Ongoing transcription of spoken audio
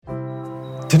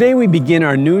Today we begin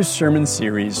our new sermon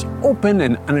series, Open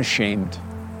and Unashamed.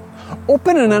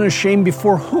 Open and unashamed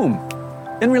before whom?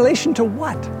 In relation to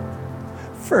what?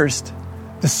 First,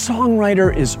 the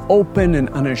songwriter is open and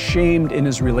unashamed in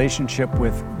his relationship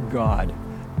with God,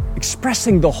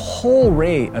 expressing the whole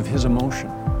array of his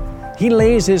emotion. He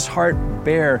lays his heart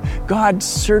bare. God,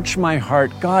 search my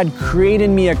heart. God, create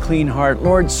in me a clean heart.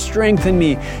 Lord, strengthen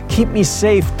me. Keep me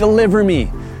safe. Deliver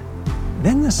me.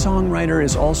 Then the songwriter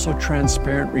is also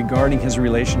transparent regarding his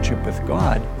relationship with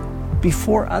God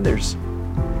before others.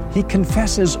 He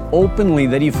confesses openly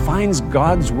that he finds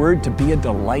God's word to be a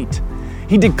delight.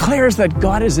 He declares that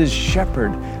God is his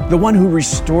shepherd, the one who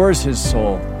restores his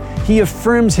soul. He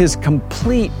affirms his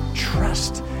complete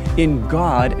trust in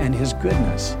God and his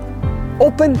goodness.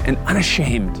 Open and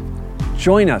unashamed.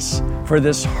 Join us for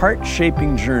this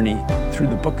heart-shaping journey through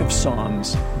the book of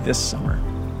Psalms this summer.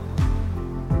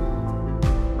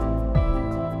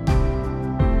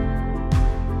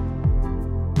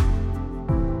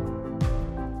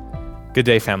 Good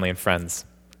day, family and friends.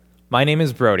 My name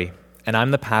is Brody, and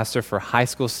I'm the pastor for high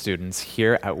school students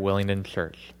here at Willingdon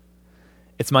Church.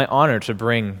 It's my honor to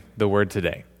bring the word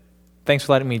today. Thanks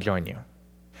for letting me join you.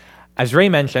 As Ray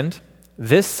mentioned,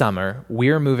 this summer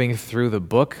we're moving through the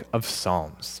book of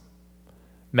Psalms.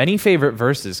 Many favorite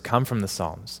verses come from the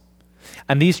Psalms,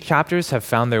 and these chapters have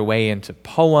found their way into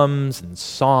poems and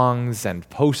songs and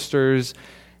posters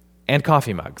and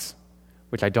coffee mugs,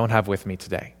 which I don't have with me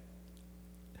today.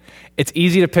 It's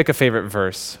easy to pick a favorite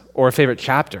verse or a favorite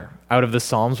chapter out of the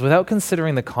Psalms without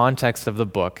considering the context of the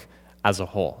book as a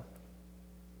whole.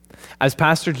 As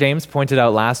Pastor James pointed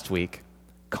out last week,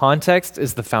 context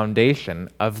is the foundation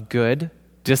of good,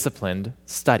 disciplined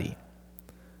study.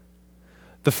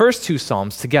 The first two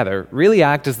Psalms together really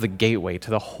act as the gateway to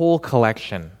the whole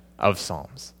collection of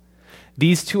Psalms.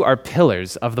 These two are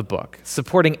pillars of the book,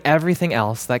 supporting everything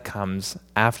else that comes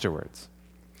afterwards.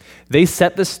 They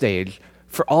set the stage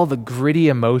for all the gritty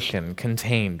emotion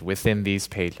contained within these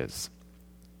pages.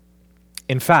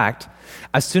 In fact,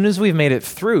 as soon as we've made it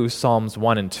through Psalms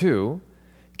 1 and 2,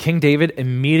 King David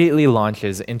immediately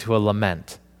launches into a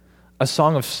lament, a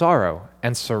song of sorrow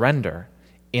and surrender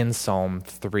in Psalm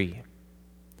 3.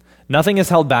 Nothing is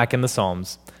held back in the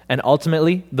Psalms, and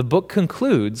ultimately the book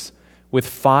concludes with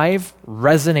 5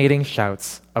 resonating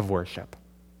shouts of worship.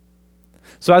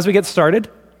 So as we get started,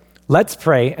 let's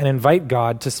pray and invite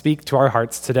God to speak to our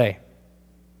hearts today.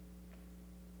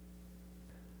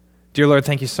 Dear Lord,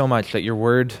 thank you so much that your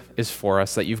word is for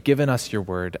us, that you've given us your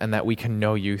word, and that we can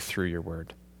know you through your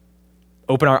word.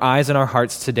 Open our eyes and our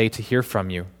hearts today to hear from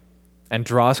you, and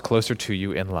draw us closer to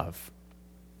you in love.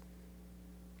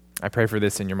 I pray for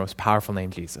this in your most powerful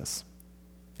name, Jesus.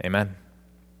 Amen.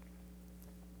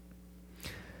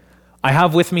 I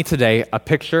have with me today a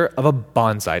picture of a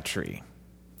bonsai tree.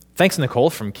 Thanks, Nicole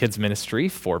from Kids Ministry,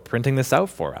 for printing this out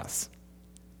for us.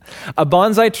 A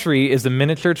bonsai tree is a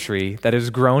miniature tree that is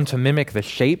grown to mimic the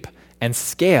shape and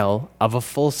scale of a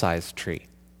full-size tree.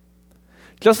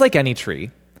 Just like any tree,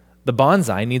 the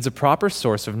bonsai needs a proper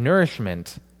source of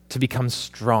nourishment to become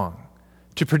strong,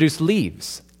 to produce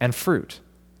leaves and fruit.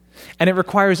 And it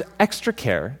requires extra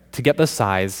care to get the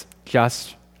size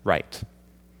just right.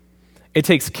 It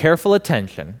takes careful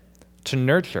attention to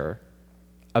nurture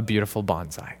a beautiful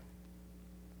bonsai.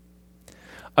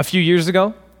 A few years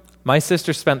ago, my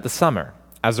sister spent the summer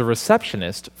as a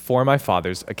receptionist for my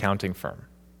father's accounting firm.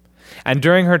 And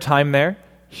during her time there,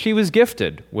 she was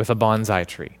gifted with a bonsai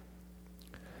tree.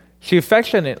 She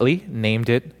affectionately named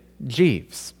it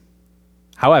Jeeves.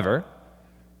 However,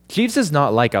 Jeeves is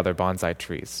not like other bonsai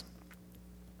trees.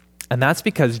 And that's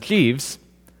because Jeeves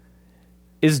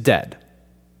is dead.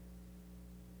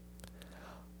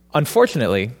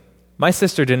 Unfortunately, my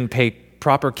sister didn't pay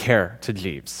proper care to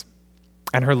Jeeves,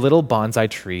 and her little bonsai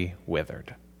tree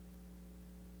withered.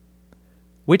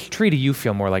 Which tree do you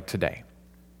feel more like today?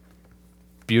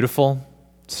 Beautiful,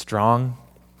 strong,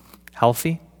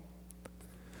 healthy?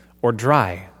 Or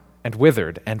dry and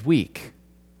withered and weak?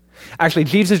 Actually,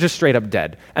 Jeeves is just straight up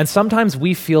dead, and sometimes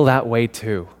we feel that way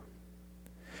too.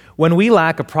 When we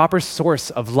lack a proper source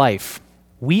of life,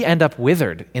 we end up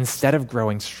withered instead of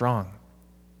growing strong.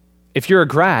 If you're a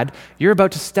grad, you're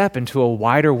about to step into a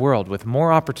wider world with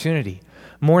more opportunity,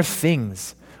 more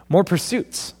things, more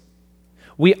pursuits.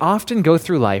 We often go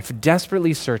through life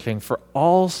desperately searching for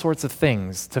all sorts of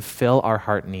things to fill our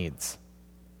heart needs.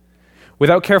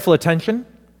 Without careful attention,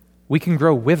 we can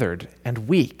grow withered and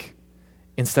weak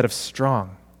instead of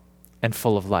strong and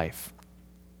full of life.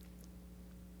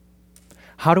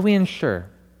 How do we ensure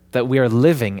that we are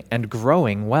living and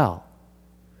growing well?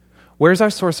 Where's our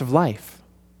source of life?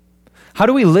 How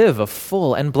do we live a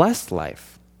full and blessed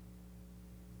life?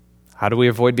 How do we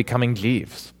avoid becoming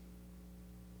Jeeves?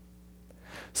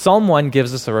 Psalm 1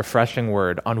 gives us a refreshing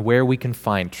word on where we can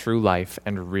find true life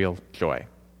and real joy.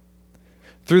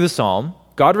 Through the psalm,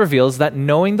 God reveals that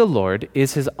knowing the Lord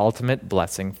is his ultimate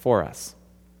blessing for us.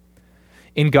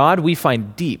 In God, we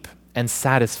find deep and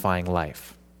satisfying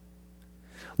life.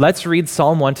 Let's read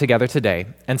Psalm 1 together today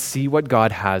and see what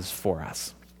God has for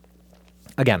us.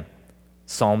 Again,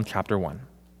 Psalm chapter 1.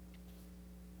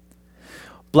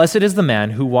 Blessed is the man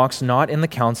who walks not in the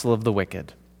counsel of the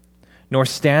wicked, nor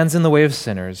stands in the way of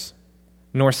sinners,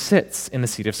 nor sits in the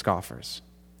seat of scoffers.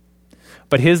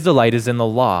 But his delight is in the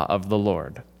law of the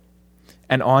Lord,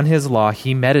 and on his law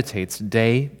he meditates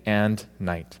day and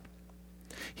night.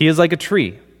 He is like a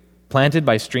tree planted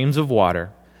by streams of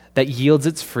water that yields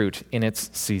its fruit in its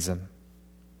season,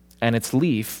 and its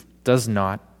leaf does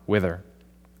not wither.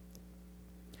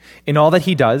 In all that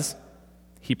he does,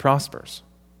 he prospers.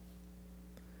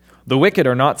 The wicked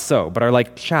are not so, but are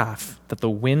like chaff that the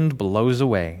wind blows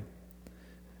away.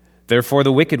 Therefore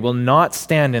the wicked will not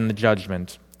stand in the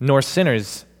judgment, nor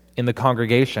sinners in the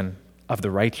congregation of the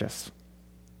righteous.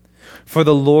 For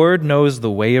the Lord knows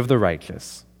the way of the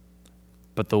righteous,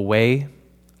 but the way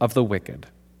of the wicked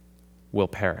will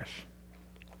perish.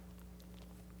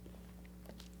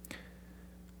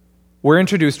 We're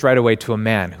introduced right away to a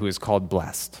man who is called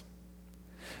blessed.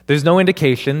 There's no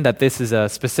indication that this is a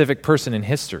specific person in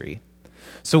history,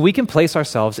 so we can place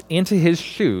ourselves into his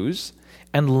shoes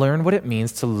and learn what it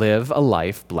means to live a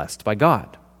life blessed by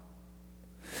God.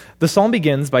 The psalm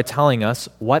begins by telling us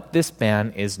what this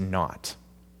man is not.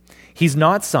 He's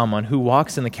not someone who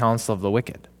walks in the counsel of the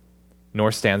wicked,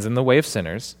 nor stands in the way of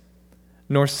sinners,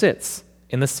 nor sits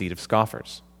in the seat of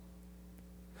scoffers.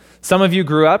 Some of you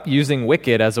grew up using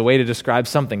wicked as a way to describe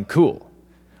something cool.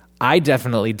 I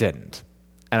definitely didn't,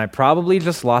 and I probably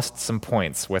just lost some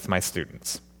points with my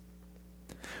students.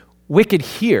 Wicked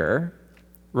here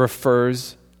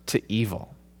refers to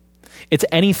evil. It's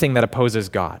anything that opposes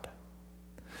God.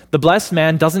 The blessed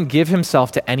man doesn't give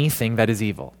himself to anything that is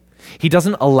evil. He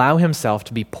doesn't allow himself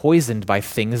to be poisoned by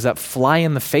things that fly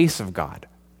in the face of God.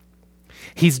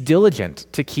 He's diligent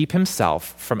to keep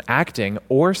himself from acting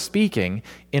or speaking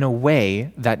in a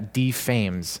way that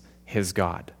defames his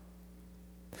God.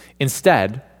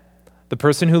 Instead, the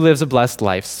person who lives a blessed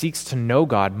life seeks to know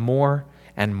God more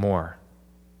and more.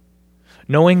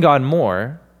 Knowing God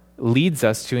more leads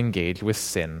us to engage with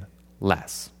sin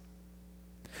less.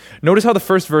 Notice how the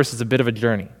first verse is a bit of a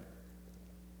journey.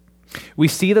 We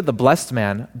see that the blessed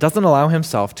man doesn't allow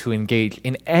himself to engage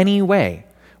in any way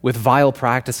with vile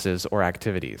practices or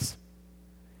activities.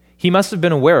 He must have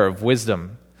been aware of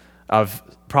wisdom of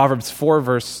Proverbs 4,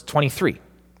 verse 23,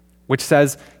 which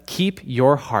says, "Keep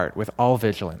your heart with all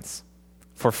vigilance,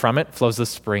 for from it flows the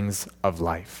springs of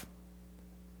life."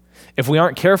 If we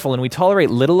aren't careful and we tolerate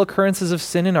little occurrences of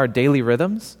sin in our daily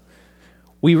rhythms,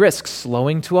 we risk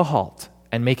slowing to a halt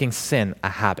and making sin a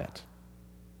habit.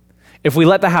 If we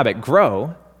let the habit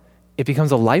grow, it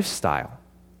becomes a lifestyle,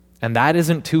 and that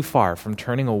isn't too far from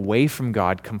turning away from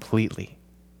God completely.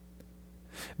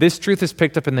 This truth is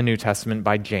picked up in the New Testament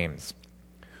by James,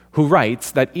 who writes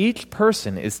that each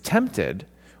person is tempted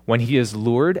when he is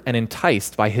lured and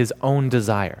enticed by his own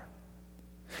desire.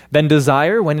 Then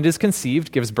desire, when it is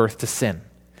conceived, gives birth to sin,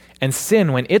 and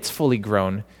sin, when it's fully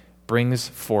grown, brings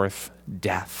forth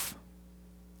death.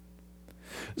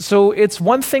 So it's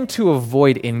one thing to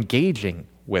avoid engaging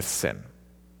with sin.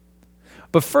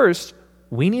 But first,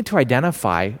 we need to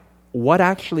identify what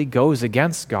actually goes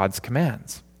against God's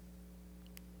commands.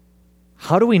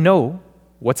 How do we know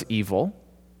what's evil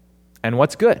and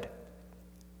what's good?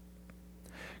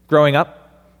 Growing up,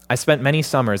 I spent many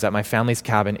summers at my family's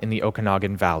cabin in the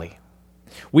Okanagan Valley.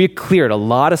 We had cleared a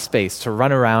lot of space to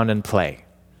run around and play.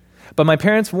 But my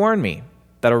parents warned me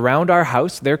that around our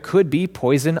house there could be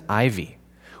poison ivy,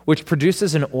 which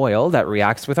produces an oil that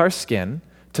reacts with our skin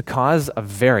to cause a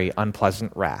very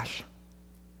unpleasant rash.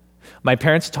 My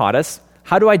parents taught us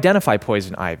how to identify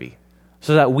poison ivy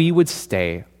so that we would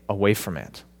stay away from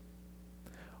it.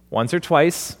 Once or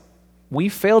twice, we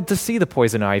failed to see the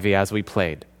poison ivy as we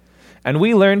played, and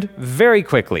we learned very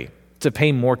quickly to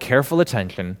pay more careful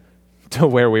attention to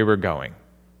where we were going.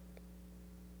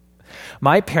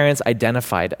 My parents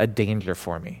identified a danger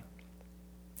for me,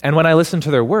 and when I listened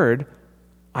to their word,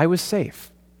 I was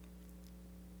safe.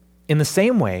 In the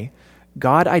same way,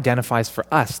 God identifies for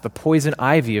us the poison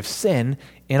ivy of sin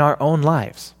in our own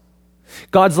lives.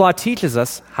 God's law teaches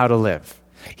us how to live.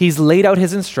 He's laid out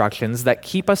his instructions that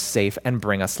keep us safe and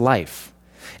bring us life.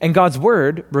 And God's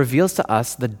word reveals to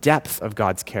us the depth of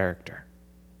God's character.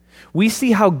 We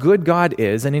see how good God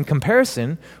is, and in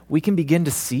comparison, we can begin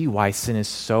to see why sin is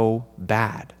so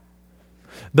bad.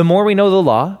 The more we know the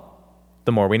law,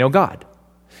 the more we know God,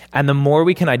 and the more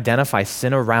we can identify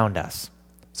sin around us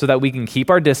so that we can keep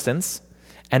our distance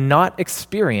and not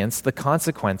experience the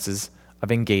consequences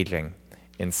of engaging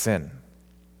in sin.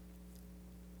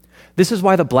 This is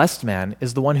why the blessed man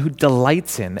is the one who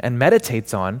delights in and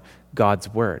meditates on God's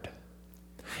word.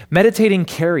 Meditating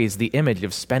carries the image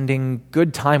of spending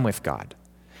good time with God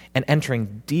and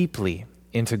entering deeply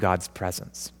into God's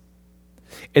presence.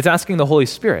 It's asking the Holy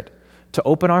Spirit to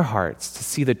open our hearts to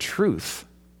see the truth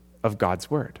of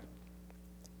God's word.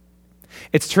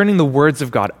 It's turning the words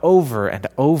of God over and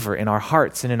over in our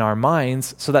hearts and in our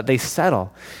minds so that they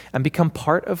settle and become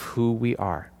part of who we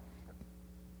are.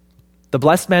 The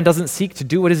blessed man doesn't seek to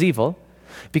do what is evil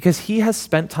because he has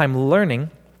spent time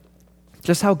learning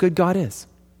just how good God is.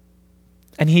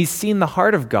 And he's seen the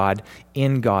heart of God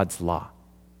in God's law.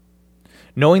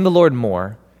 Knowing the Lord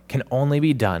more can only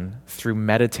be done through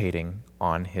meditating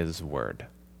on his word.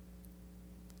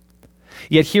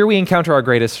 Yet here we encounter our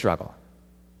greatest struggle.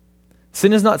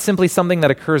 Sin is not simply something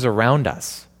that occurs around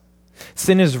us.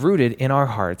 Sin is rooted in our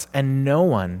hearts, and no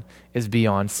one is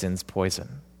beyond sin's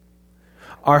poison.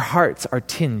 Our hearts are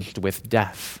tinged with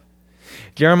death.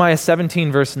 Jeremiah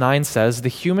 17 verse 9 says, "The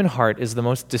human heart is the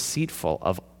most deceitful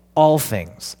of all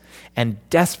things and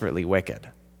desperately wicked.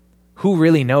 Who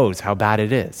really knows how bad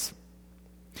it is?"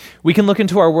 We can look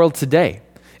into our world today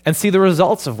and see the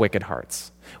results of wicked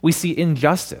hearts. We see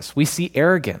injustice, we see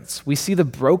arrogance, we see the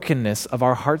brokenness of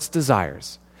our heart's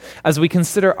desires as we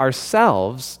consider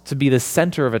ourselves to be the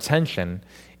center of attention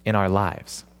in our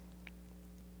lives.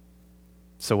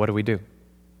 So what do?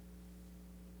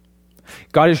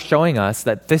 God is showing us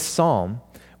that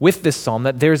with this psalm,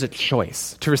 that there's a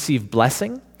choice to receive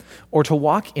blessing or to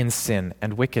walk in sin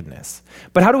and wickedness.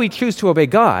 But how do we choose to obey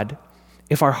God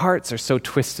if our hearts are so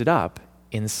twisted up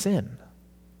in sin?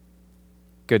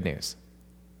 Good news.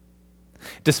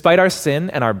 Despite our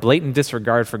sin and our blatant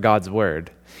disregard for God's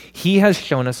word, he has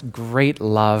shown us great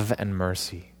love and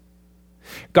mercy.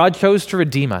 God chose to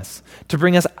redeem us, to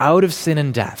bring us out of sin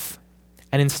and death,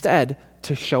 and instead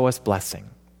to show us blessing.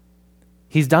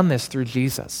 He's done this through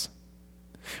Jesus.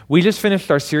 We just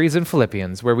finished our series in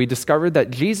Philippians where we discovered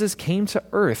that Jesus came to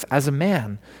earth as a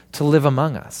man to live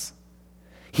among us.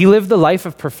 He lived the life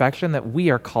of perfection that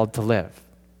we are called to live.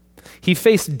 He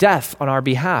faced death on our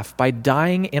behalf by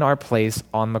dying in our place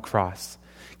on the cross,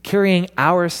 carrying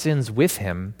our sins with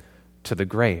him to the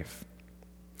grave.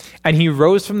 And he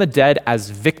rose from the dead as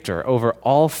victor over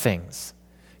all things,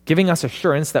 giving us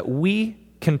assurance that we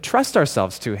can trust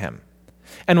ourselves to him.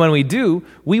 And when we do,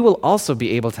 we will also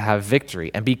be able to have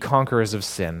victory and be conquerors of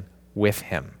sin with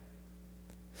him.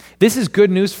 This is good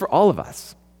news for all of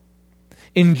us.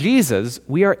 In Jesus,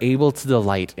 we are able to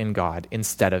delight in God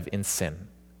instead of in sin.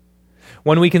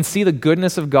 When we can see the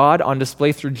goodness of God on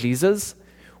display through Jesus,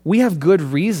 we have good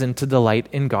reason to delight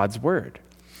in God's word.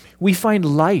 We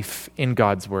find life in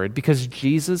God's word because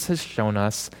Jesus has shown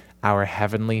us our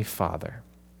heavenly Father.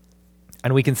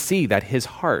 And we can see that his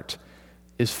heart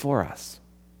is for us.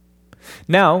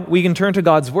 Now, we can turn to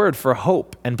God's word for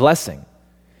hope and blessing,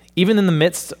 even in the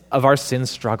midst of our sin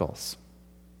struggles.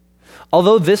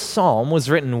 Although this psalm was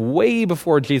written way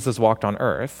before Jesus walked on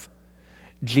earth,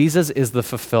 Jesus is the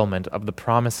fulfillment of the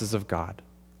promises of God.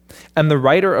 And the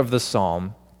writer of the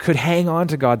psalm could hang on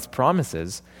to God's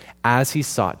promises as he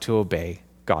sought to obey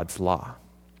God's law.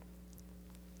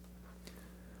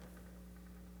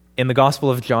 In the Gospel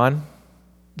of John,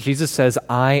 Jesus says,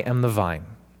 "I am the vine,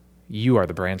 you are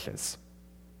the branches.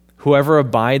 Whoever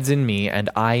abides in me and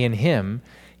I in him,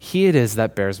 he it is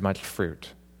that bears much fruit.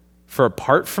 For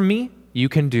apart from me, you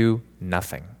can do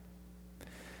nothing.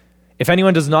 If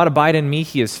anyone does not abide in me,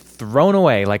 he is thrown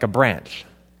away like a branch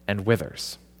and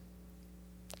withers."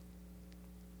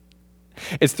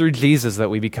 It's through Jesus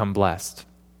that we become blessed.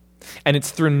 And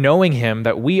it's through knowing him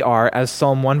that we are, as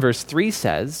Psalm 1 verse 3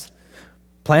 says,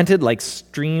 planted like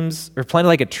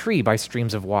a tree by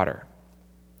streams of water.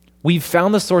 We've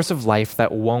found the source of life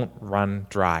that won't run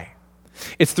dry.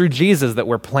 It's through Jesus that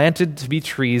we're planted to be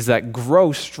trees that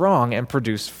grow strong and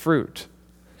produce fruit.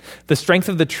 The strength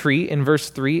of the tree in verse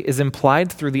 3 is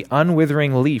implied through the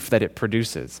unwithering leaf that it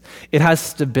produces. It has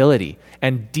stability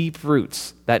and deep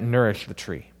roots that nourish the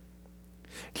tree.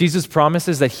 Jesus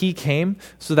promises that he came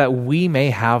so that we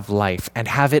may have life and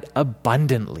have it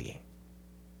abundantly.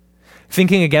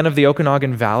 Thinking again of the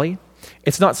Okanagan Valley,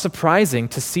 it's not surprising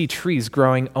to see trees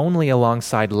growing only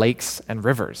alongside lakes and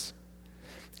rivers.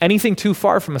 Anything too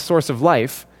far from a source of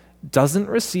life doesn't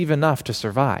receive enough to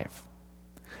survive.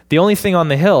 The only thing on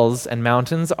the hills and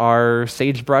mountains are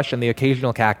sagebrush and the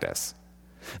occasional cactus.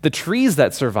 The trees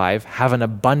that survive have an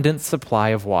abundant supply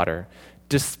of water,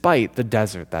 despite the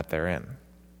desert that they're in.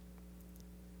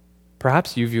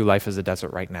 Perhaps you view life as a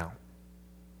desert right now.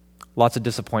 Lots of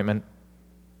disappointment,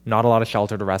 not a lot of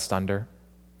shelter to rest under.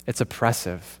 It's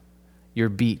oppressive. You're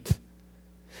beat.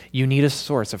 You need a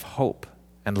source of hope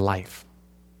and life.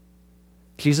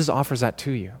 Jesus offers that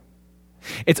to you.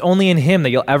 It's only in him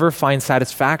that you'll ever find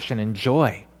satisfaction and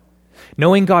joy.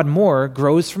 Knowing God more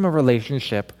grows from a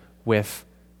relationship with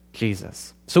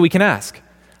Jesus. So we can ask,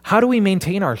 how do we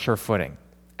maintain our sure footing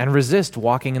and resist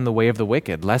walking in the way of the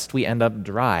wicked, lest we end up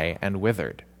dry and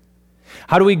withered?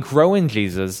 How do we grow in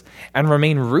Jesus and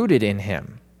remain rooted in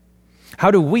him? How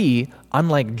do we,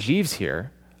 unlike Jeeves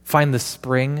here, find the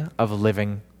spring of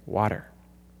living water?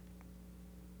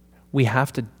 We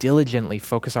have to diligently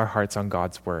focus our hearts on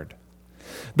God's word.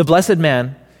 The blessed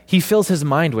man, he fills his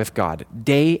mind with God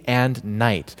day and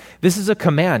night. This is a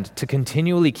command to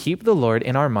continually keep the Lord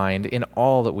in our mind in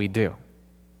all that we do.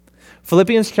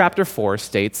 Philippians chapter 4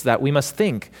 states that we must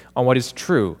think on what is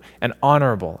true and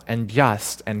honorable and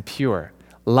just and pure,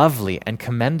 lovely and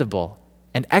commendable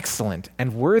and excellent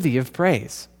and worthy of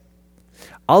praise.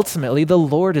 Ultimately, the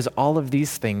Lord is all of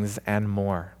these things and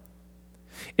more.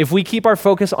 If we keep our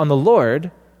focus on the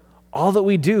Lord, all that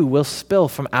we do will spill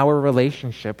from our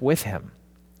relationship with him.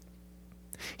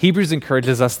 Hebrews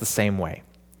encourages us the same way.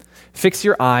 Fix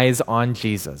your eyes on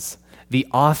Jesus, the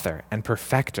author and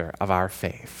perfecter of our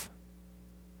faith.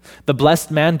 The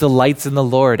blessed man delights in the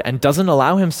Lord and doesn't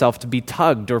allow himself to be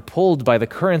tugged or pulled by the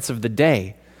currents of the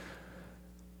day,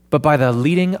 but by the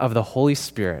leading of the Holy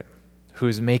Spirit, who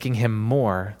is making him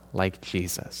more like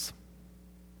Jesus.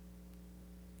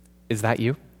 Is that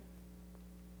you?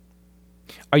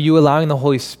 Are you allowing the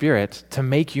Holy Spirit to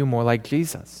make you more like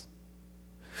Jesus?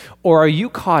 Or are you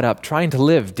caught up trying to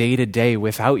live day to day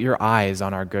without your eyes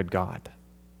on our good God?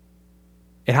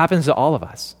 It happens to all of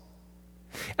us.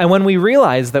 And when we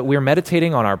realize that we're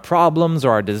meditating on our problems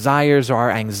or our desires or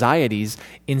our anxieties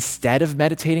instead of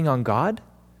meditating on God,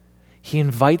 he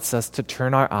invites us to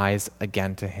turn our eyes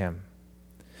again to him,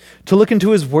 to look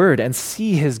into his word and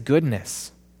see his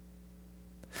goodness,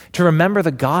 to remember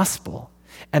the gospel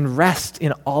and rest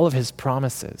in all of his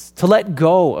promises, to let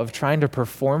go of trying to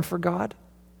perform for God,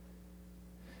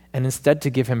 and instead to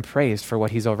give him praise for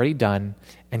what he's already done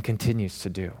and continues to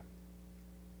do.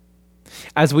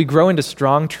 As we grow into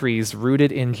strong trees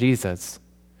rooted in Jesus,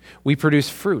 we produce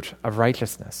fruit of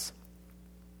righteousness.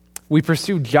 We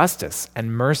pursue justice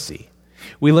and mercy.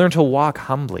 We learn to walk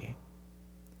humbly.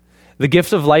 The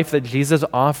gift of life that Jesus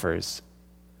offers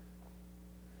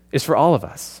is for all of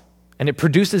us, and it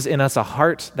produces in us a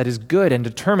heart that is good and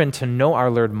determined to know our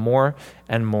Lord more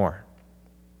and more.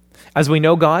 As we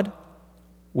know God,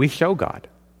 we show God.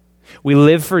 We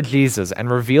live for Jesus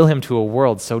and reveal him to a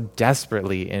world so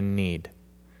desperately in need.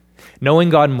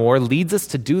 Knowing God more leads us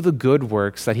to do the good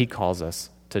works that he calls us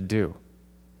to do.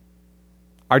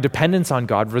 Our dependence on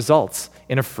God results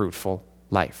in a fruitful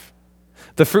life.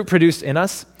 The fruit produced in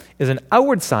us is an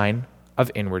outward sign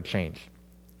of inward change.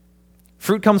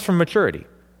 Fruit comes from maturity.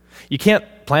 You can't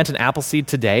plant an apple seed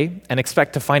today and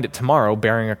expect to find it tomorrow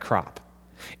bearing a crop.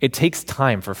 It takes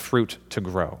time for fruit to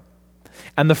grow.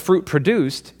 And the fruit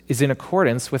produced is in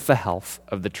accordance with the health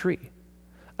of the tree.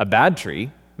 A bad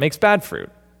tree makes bad fruit.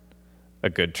 A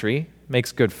good tree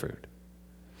makes good fruit.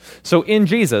 So in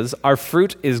Jesus, our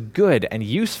fruit is good and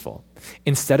useful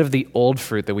instead of the old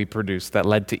fruit that we produced that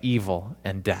led to evil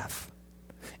and death.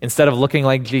 Instead of looking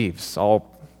like Jeeves,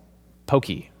 all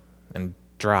pokey and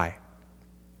dry.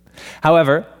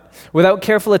 However, without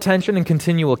careful attention and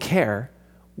continual care,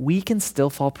 we can still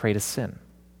fall prey to sin.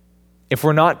 If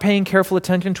we're not paying careful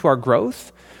attention to our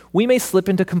growth, we may slip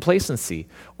into complacency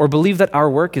or believe that our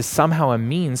work is somehow a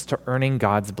means to earning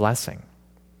God's blessing.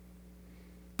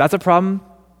 That's a problem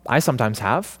I sometimes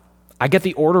have. I get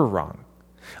the order wrong.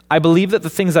 I believe that the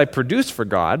things I produce for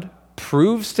God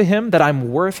proves to him that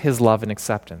I'm worth his love and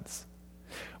acceptance,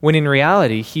 when in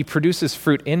reality, he produces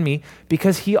fruit in me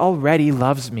because he already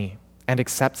loves me and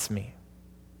accepts me.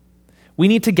 We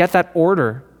need to get that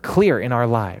order clear in our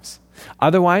lives.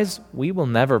 Otherwise, we will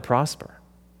never prosper.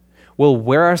 We'll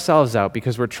wear ourselves out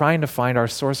because we're trying to find our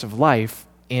source of life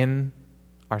in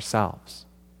ourselves.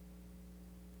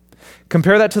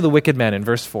 Compare that to the wicked man in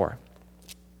verse 4.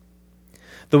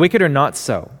 The wicked are not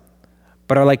so,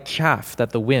 but are like chaff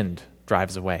that the wind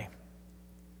drives away.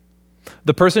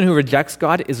 The person who rejects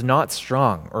God is not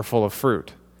strong or full of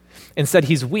fruit. Instead,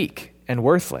 he's weak and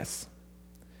worthless.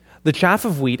 The chaff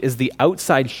of wheat is the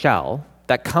outside shell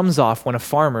that comes off when a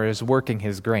farmer is working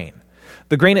his grain.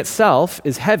 The grain itself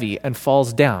is heavy and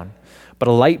falls down, but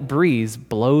a light breeze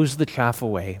blows the chaff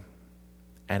away,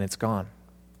 and it's gone.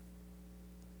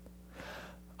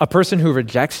 A person who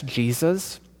rejects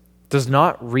Jesus does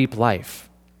not reap life,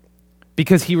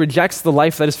 because he rejects the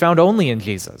life that is found only in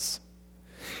Jesus.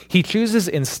 He chooses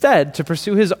instead to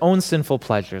pursue his own sinful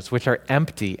pleasures, which are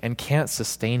empty and can't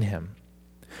sustain him.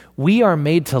 We are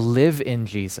made to live in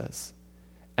Jesus,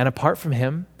 and apart from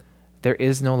him, there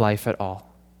is no life at all.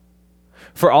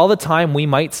 For all the time we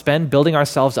might spend building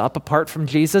ourselves up apart from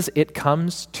Jesus, it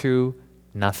comes to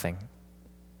nothing.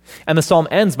 And the psalm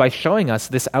ends by showing us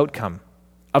this outcome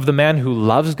of the man who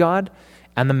loves God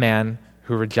and the man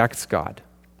who rejects God.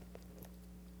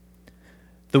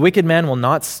 The wicked man will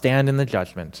not stand in the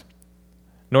judgment,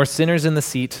 nor sinners in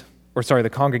the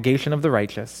congregation of the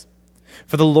righteous.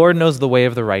 For the Lord knows the way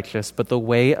of the righteous, but the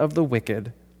way of the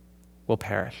wicked will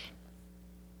perish.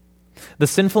 The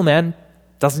sinful man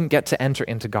doesn't get to enter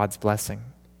into God's blessing.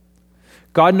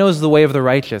 God knows the way of the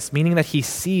righteous, meaning that he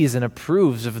sees and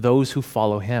approves of those who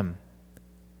follow him.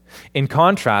 In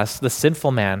contrast, the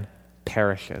sinful man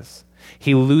perishes.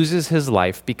 He loses his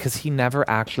life because he never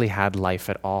actually had life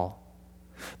at all.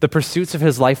 The pursuits of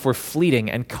his life were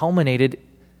fleeting and culminated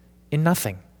in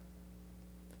nothing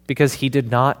because he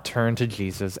did not turn to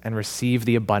Jesus and receive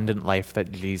the abundant life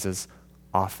that Jesus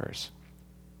offers.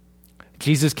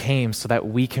 Jesus came so that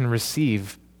we can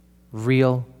receive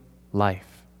real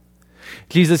life.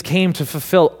 Jesus came to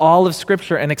fulfill all of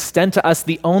Scripture and extend to us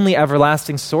the only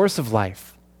everlasting source of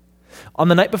life. On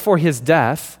the night before his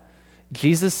death,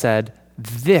 Jesus said,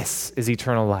 "This is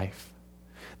eternal life,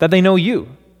 that they know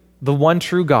you, the one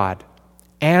true God,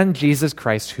 and Jesus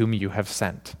Christ whom you have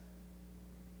sent."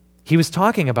 He was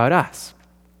talking about us.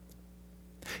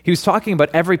 He was talking about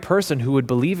every person who would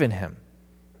believe in him.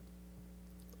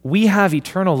 We have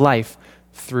eternal life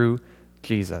through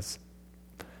Jesus.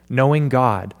 Knowing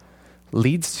God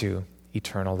leads to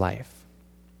eternal life.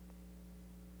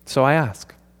 So I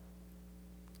ask,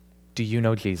 do you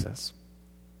know Jesus?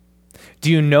 Do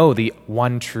you know the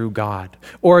one true God?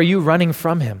 Or are you running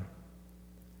from him?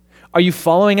 Are you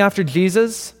following after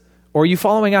Jesus, or are you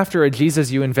following after a Jesus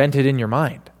you invented in your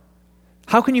mind?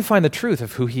 How can you find the truth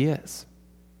of who he is?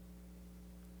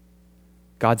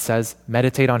 God says,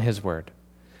 meditate on his word.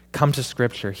 Come to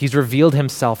Scripture. He's revealed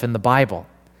himself in the Bible.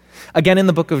 Again, in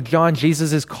the book of John,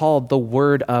 Jesus is called the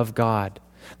Word of God.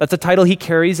 That's a title he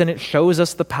carries, and it shows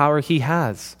us the power he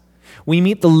has. We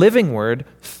meet the living Word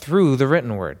through the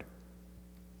written Word.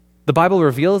 The Bible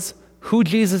reveals who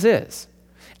Jesus is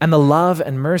and the love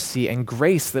and mercy and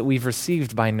grace that we've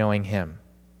received by knowing him.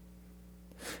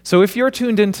 So if you're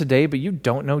tuned in today, but you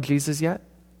don't know Jesus yet,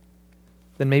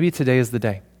 then maybe today is the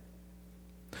day.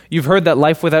 You've heard that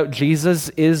life without Jesus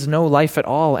is no life at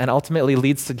all and ultimately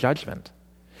leads to judgment.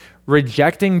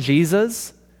 Rejecting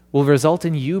Jesus will result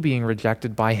in you being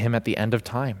rejected by him at the end of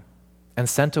time and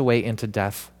sent away into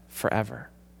death forever.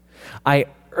 I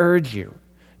urge you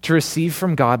to receive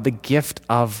from God the gift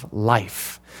of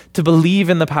life, to believe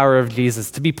in the power of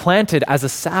Jesus, to be planted as a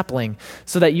sapling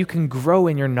so that you can grow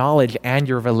in your knowledge and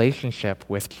your relationship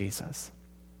with Jesus.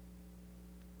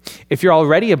 If you're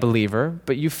already a believer,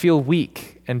 but you feel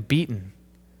weak and beaten,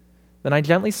 then I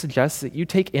gently suggest that you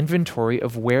take inventory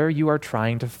of where you are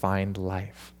trying to find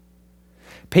life.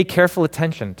 Pay careful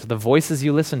attention to the voices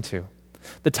you listen to,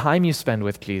 the time you spend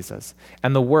with Jesus,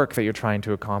 and the work that you're trying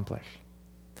to accomplish.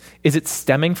 Is it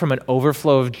stemming from an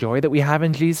overflow of joy that we have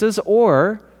in Jesus,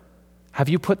 or have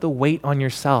you put the weight on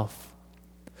yourself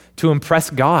to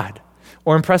impress God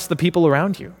or impress the people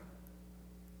around you?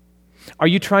 Are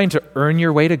you trying to earn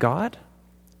your way to God?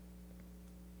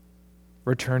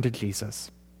 Return to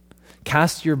Jesus.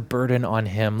 Cast your burden on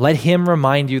him. Let him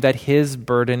remind you that his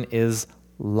burden is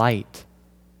light.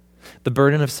 The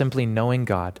burden of simply knowing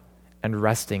God and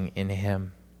resting in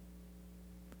him.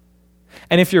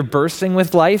 And if you're bursting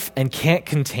with life and can't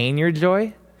contain your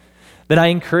joy, then I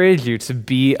encourage you to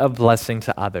be a blessing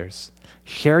to others.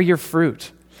 Share your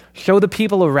fruit. Show the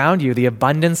people around you the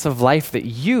abundance of life that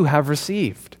you have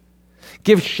received.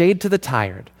 Give shade to the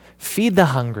tired. Feed the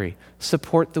hungry.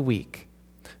 Support the weak.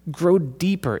 Grow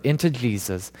deeper into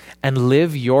Jesus and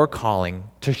live your calling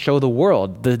to show the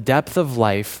world the depth of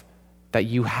life that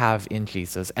you have in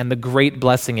Jesus and the great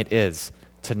blessing it is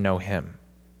to know him.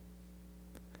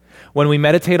 When we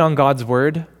meditate on God's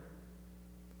word,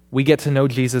 we get to know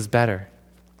Jesus better.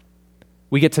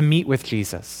 We get to meet with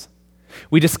Jesus.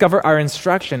 We discover our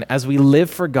instruction as we live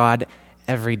for God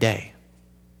every day.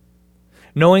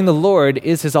 Knowing the Lord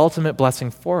is his ultimate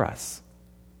blessing for us.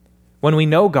 When we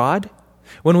know God,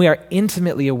 when we are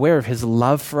intimately aware of his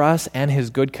love for us and his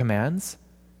good commands,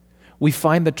 we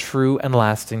find the true and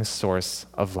lasting source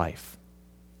of life.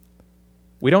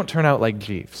 We don't turn out like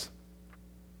Jeeves.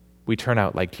 We turn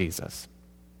out like Jesus.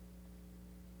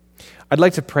 I'd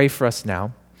like to pray for us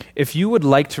now. If you would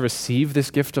like to receive this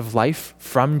gift of life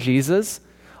from Jesus,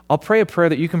 I'll pray a prayer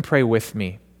that you can pray with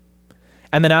me.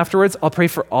 And then afterwards, I'll pray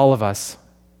for all of us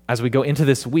as we go into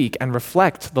this week and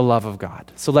reflect the love of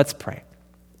God. So let's pray.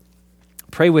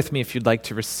 Pray with me if you'd like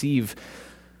to receive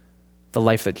the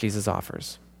life that Jesus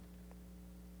offers.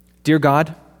 Dear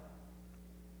God,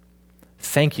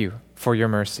 thank you for your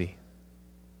mercy.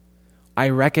 I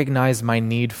recognize my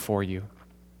need for you.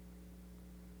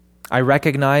 I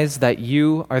recognize that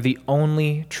you are the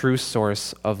only true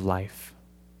source of life.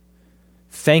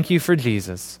 Thank you for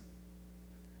Jesus.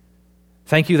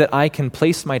 Thank you that I can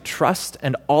place my trust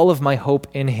and all of my hope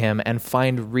in him and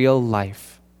find real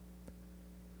life.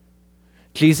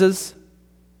 Jesus,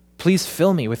 please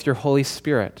fill me with your Holy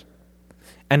Spirit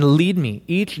and lead me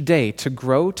each day to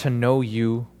grow to know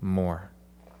you more.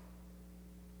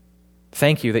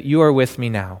 Thank you that you are with me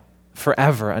now,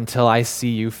 forever, until I see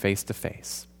you face to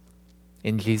face.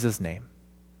 In Jesus' name.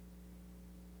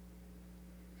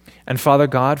 And Father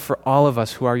God, for all of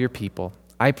us who are your people,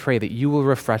 I pray that you will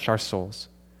refresh our souls,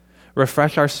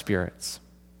 refresh our spirits.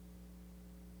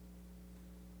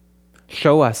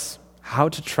 Show us how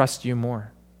to trust you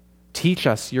more. Teach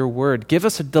us your word. Give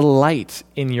us a delight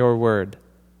in your word.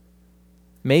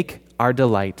 Make our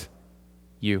delight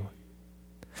you.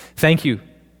 Thank you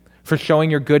for showing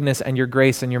your goodness and your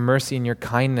grace and your mercy and your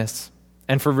kindness,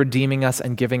 and for redeeming us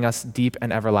and giving us deep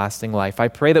and everlasting life. I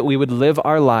pray that we would live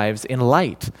our lives in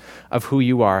light of who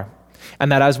you are,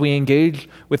 and that as we engage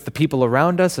with the people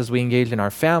around us, as we engage in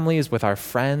our families, with our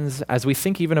friends, as we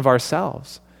think even of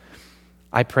ourselves,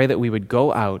 I pray that we would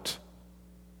go out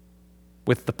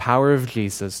with the power of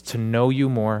Jesus to know you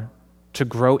more, to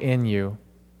grow in you,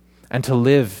 and to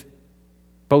live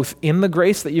both in the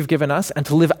grace that you've given us and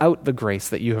to live out the grace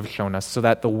that you have shown us, so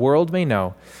that the world may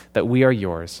know that we are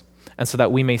yours, and so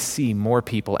that we may see more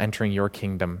people entering your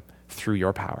kingdom through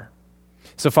your power.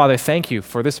 So, Father, thank you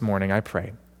for this morning, I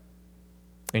pray.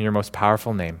 In your most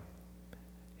powerful name,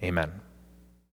 amen.